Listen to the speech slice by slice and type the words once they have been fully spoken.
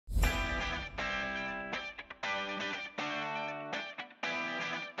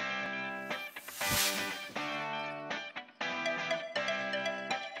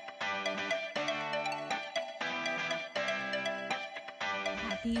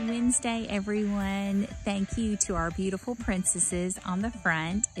Happy Wednesday, everyone. Thank you to our beautiful princesses on the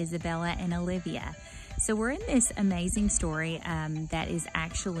front, Isabella and Olivia. So we're in this amazing story that is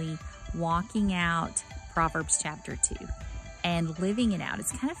actually walking out Proverbs chapter 2 and living it out.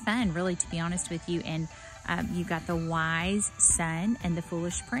 It's kind of fun, really, to be honest with you. And you've got the wise son and the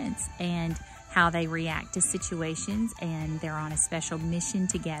foolish prince and how they react to situations, and they're on a special mission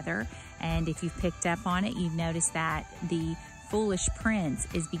together. And if you've picked up on it, you've noticed that the foolish prince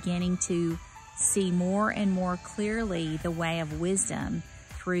is beginning to see more and more clearly the way of wisdom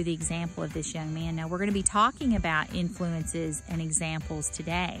through the example of this young man. Now, we're going to be talking about influences and examples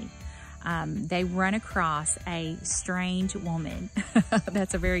today. They run across a strange woman.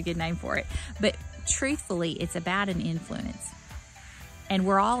 That's a very good name for it. But truthfully, it's about an influence. And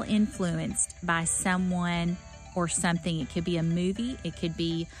we're all influenced by someone or something. It could be a movie, it could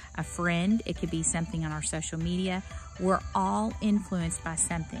be a friend, it could be something on our social media. We're all influenced by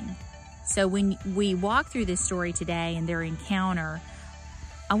something. So when we walk through this story today and their encounter,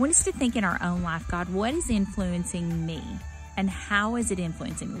 I want us to think in our own life, God, what is influencing me? And how is it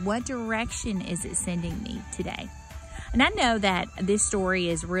influencing me? What direction is it sending me today? And I know that this story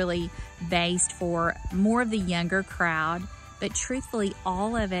is really based for more of the younger crowd, but truthfully,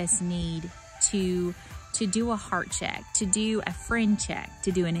 all of us need to do a heart check, to do a friend check,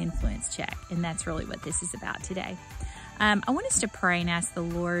 to do an influence check. And that's really what this is about today. I want us to pray and ask the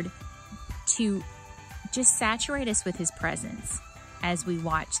Lord to just saturate us with His presence as we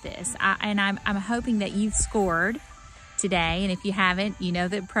watch this. I'm hoping that you've scored today. And if you haven't, you know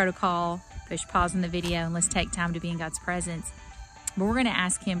the protocol. Push pause on the video and let's take time to be in God's presence. But we're going to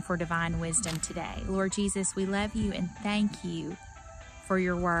ask Him for divine wisdom today. Lord Jesus, we love you and thank you for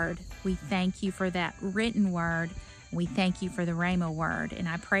your word. We thank you for that written word. We thank you for the Rhema word. And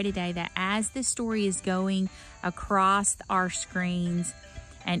I pray today that as this story is going across our screens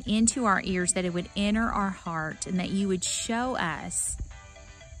and into our ears, that it would enter our heart and that you would show us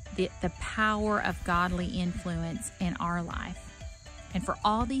the power of godly influence in our life. And for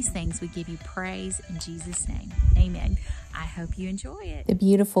all these things, we give you praise in Jesus' name. Amen. I hope you enjoy it. The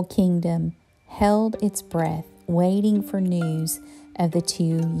beautiful kingdom held its breath, waiting for news of the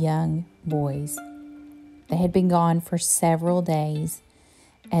two young boys. They had been gone for several days,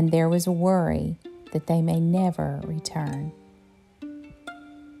 and there was a worry that they may never return.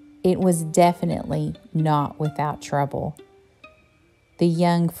 It was definitely not without trouble. The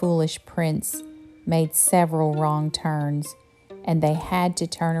young foolish prince made several wrong turns, and they had to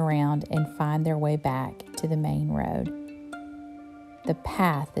turn around and find their way back to the main road. The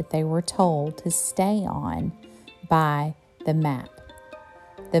path that they were told to stay on by the map.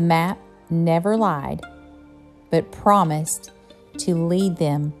 The map never lied, but promised to lead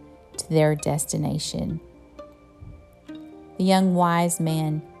them to their destination. The young wise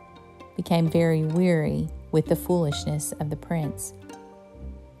man became very weary with the foolishness of the prince.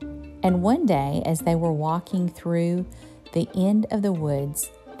 And one day, as they were walking through the end of the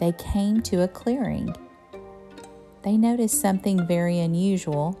woods, they came to a clearing. They noticed something very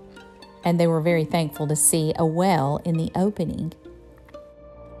unusual, and they were very thankful to see a well in the opening.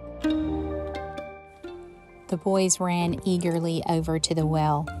 The boys ran eagerly over to the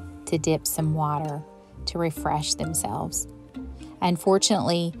well to dip some water to refresh themselves.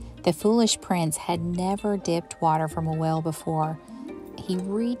 Unfortunately, the foolish prince had never dipped water from a well before. He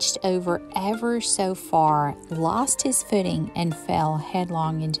reached over ever so far, lost his footing, and fell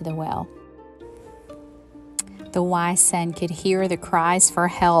headlong into the well. The wise son could hear the cries for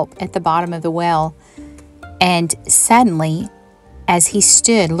help at the bottom of the well, and suddenly, as he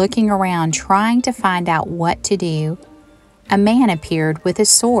stood looking around trying to find out what to do, a man appeared with a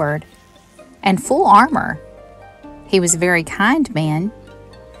sword and full armor. He was a very kind man,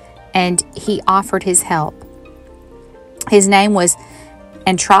 and he offered his help. His name was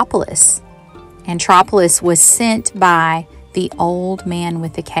Anthropoulos. Anthropoulos was sent by the old man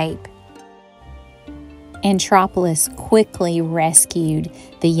with the cape. Anthropoulos quickly rescued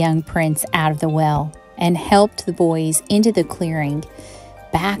the young prince out of the well and helped the boys into the clearing,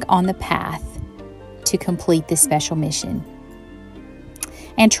 back on the path to complete the special mission.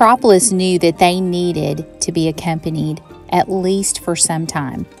 Anthropoulos knew that they needed to be accompanied at least for some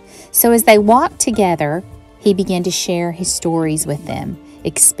time. So as they walked together, he began to share his stories with them,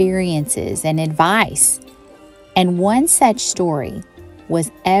 experiences and advice. And one such story was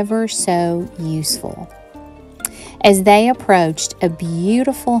ever so useful. As they approached a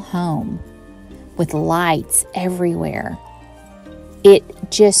beautiful home with lights everywhere, it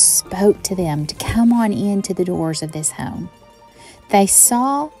just spoke to them to come on into the doors of this home. They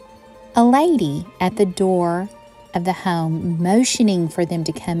saw a lady at the door of the home, motioning for them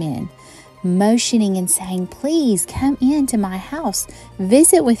to come in, motioning and saying, "Please come into my house,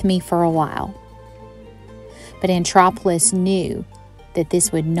 visit with me for a while." But Anthropoulos knew that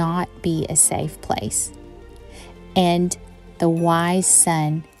this would not be a safe place. And the wise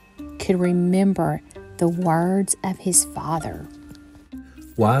son could remember the words of his father.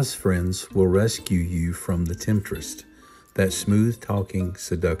 Wise friends will rescue you from the temptress, that smooth-talking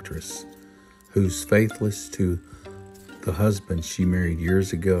seductress, who's faithless to the husband she married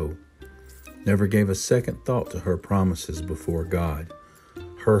years ago, never gave a second thought to her promises before God.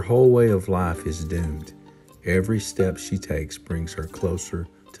 Her whole way of life is doomed. Every step she takes brings her closer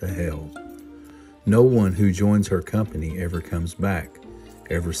to hell. No one who joins her company ever comes back,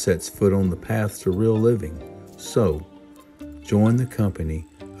 ever sets foot on the path to real living. So, join the company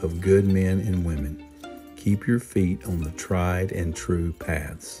of good men and women. Keep your feet on the tried and true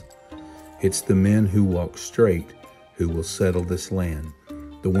paths. It's the men who walk straight who will settle this land,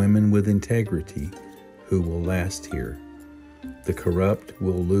 the women with integrity who will last here. The corrupt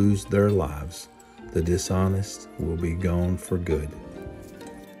will lose their lives. The dishonest will be gone for good.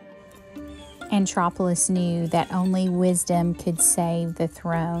 Anthropoulos knew that only wisdom could save the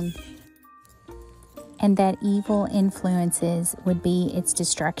throne, and that evil influences would be its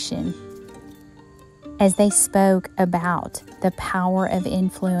destruction. As they spoke about the power of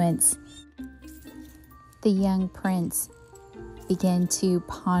influence, the young prince began to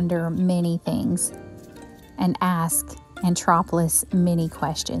ponder many things and ask Anthropoulos many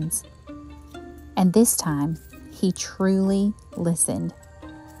questions. And this time, he truly listened.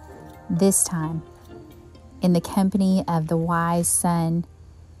 This time, in the company of the wise son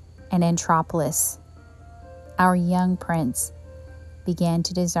and Anthropoulos, our young prince began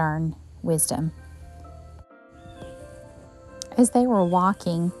to discern wisdom. As they were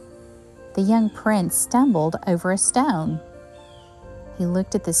walking, the young prince stumbled over a stone. He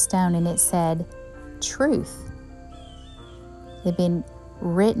looked at the stone and it said, "Truth." It had been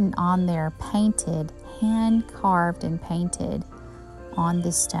written on there, painted, hand carved and painted on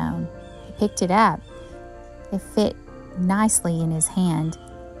the stone. He picked it up. It fit nicely in his hand,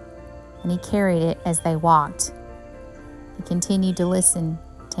 and he carried it as they walked. He continued to listen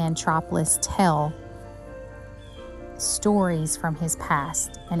to Anthropoulos tell stories from his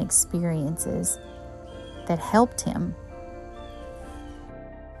past and experiences that helped him.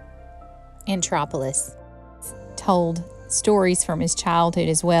 Anthropoulos told stories from his childhood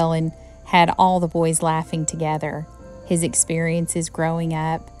as well and had all the boys laughing together. His experiences growing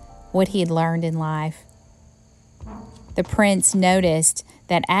up, what he had learned in life. The prince noticed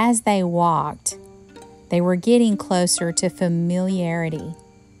that as they walked, they were getting closer to familiarity.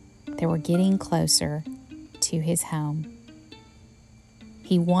 They were getting closer to his home.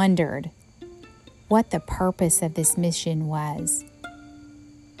 He wondered what the purpose of this mission was.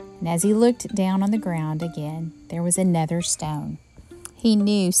 And as he looked down on the ground again, there was another stone. He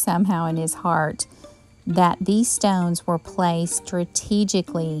knew somehow in his heart that these stones were placed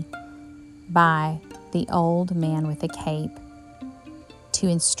strategically by the old man with the cape to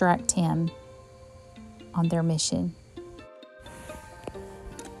instruct him on their mission.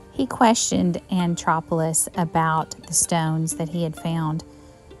 He questioned Anthropoulos about the stones that he had found.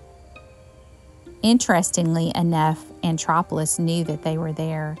 Interestingly enough, Anthropoulos knew that they were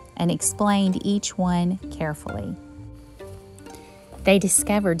there and explained each one carefully. They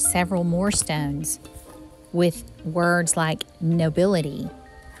discovered several more stones with words like nobility,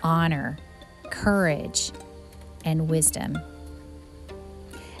 honor, courage, and wisdom.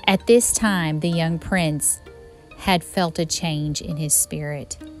 At this time, the young prince had felt a change in his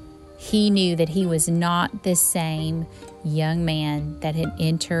spirit. He knew that he was not the same young man that had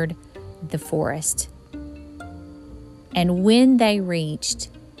entered the forest. And when they reached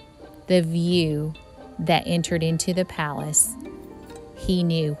the view that entered into the palace, he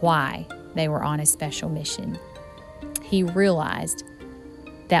knew why they were on a special mission. He realized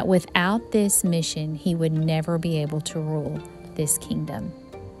that without this mission, he would never be able to rule this kingdom.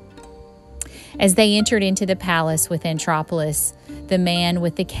 As they entered into the palace with Anthropoulos, the man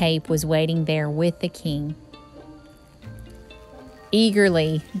with the cape was waiting there with the king.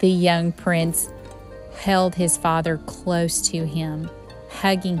 Eagerly, the young prince held his father close to him,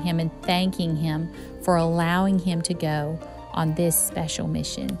 hugging him and thanking him for allowing him to go on this special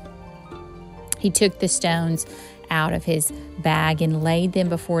mission. He took the stones out of his bag and laid them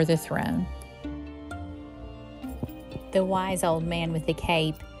before the throne. The wise old man with the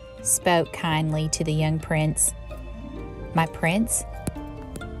cape spoke kindly to the young prince. "My prince,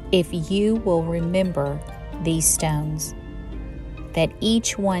 if you will remember these stones, that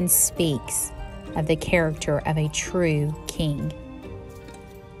each one speaks of the character of a true king.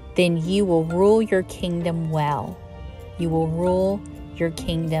 Then you will rule your kingdom well. You will rule your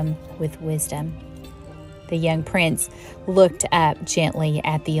kingdom with wisdom." The young prince looked up gently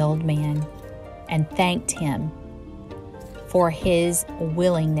at the old man and thanked him for his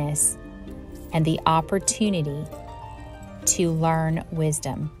willingness and the opportunity to learn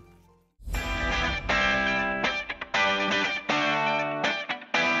wisdom.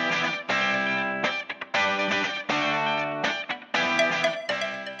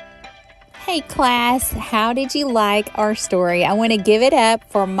 Hey class, how did you like our story? I want to give it up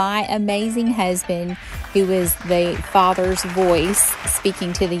for my amazing husband, who is the father's voice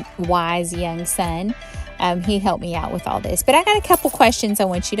speaking to the wise young son. He helped me out with all this. But I got a couple questions I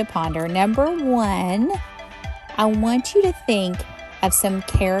want you to ponder. Number one, I want you to think of some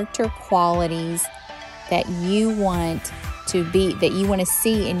character qualities that you want to be, that you want to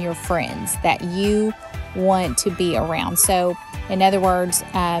see in your friends, that you want to be around. So in other words,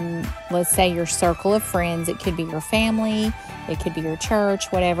 let's say your circle of friends, it could be your family, it could be your church,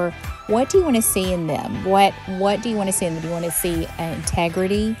 whatever. What do you want to see in them? What do you want to see in them? Do you want to see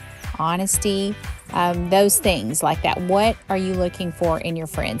integrity, honesty, those things like that? What are you looking for in your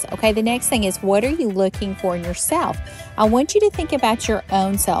friends? Okay, the next thing is, what are you looking for in yourself? I want you to think about your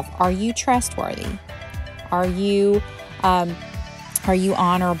own self. Are you trustworthy? Are you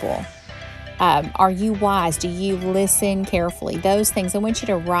honorable? Are you wise? Do you listen carefully? Those things, I want you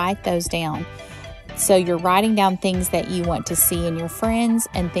to write those down. So you're writing down things that you want to see in your friends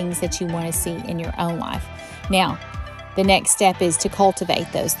and things that you want to see in your own life. Now, the next step is to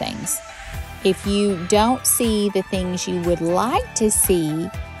cultivate those things. If you don't see the things you would like to see,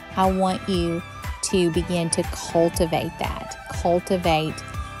 I want you to begin to cultivate that. Cultivate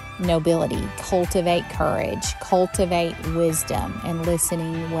nobility, cultivate courage, cultivate wisdom, and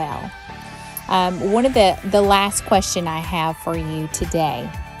listening well. One of the last question I have for you today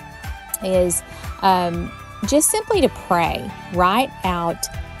is just simply to pray. Write out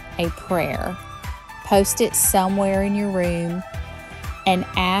a prayer, post it somewhere in your room, and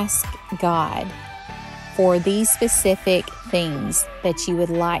ask God for these specific things that you would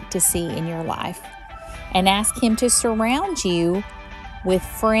like to see in your life. And ask Him to surround you with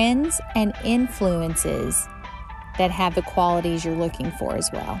friends and influences that have the qualities you're looking for as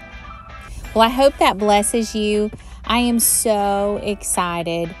well. Well, I hope that blesses you. I am so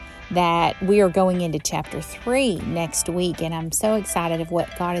excited that we are going into chapter 3 next week, and I'm so excited of what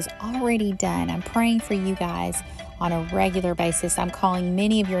God has already done. I'm praying for you guys on a regular basis. I'm calling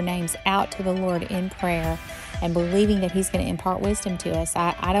many of your names out to the Lord in prayer and believing that He's going to impart wisdom to us.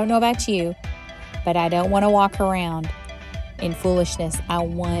 I don't know about you, but I don't want to walk around in foolishness. I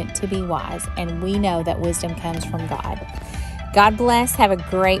want to be wise, and we know that wisdom comes from God. God bless. Have a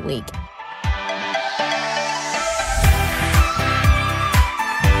great week.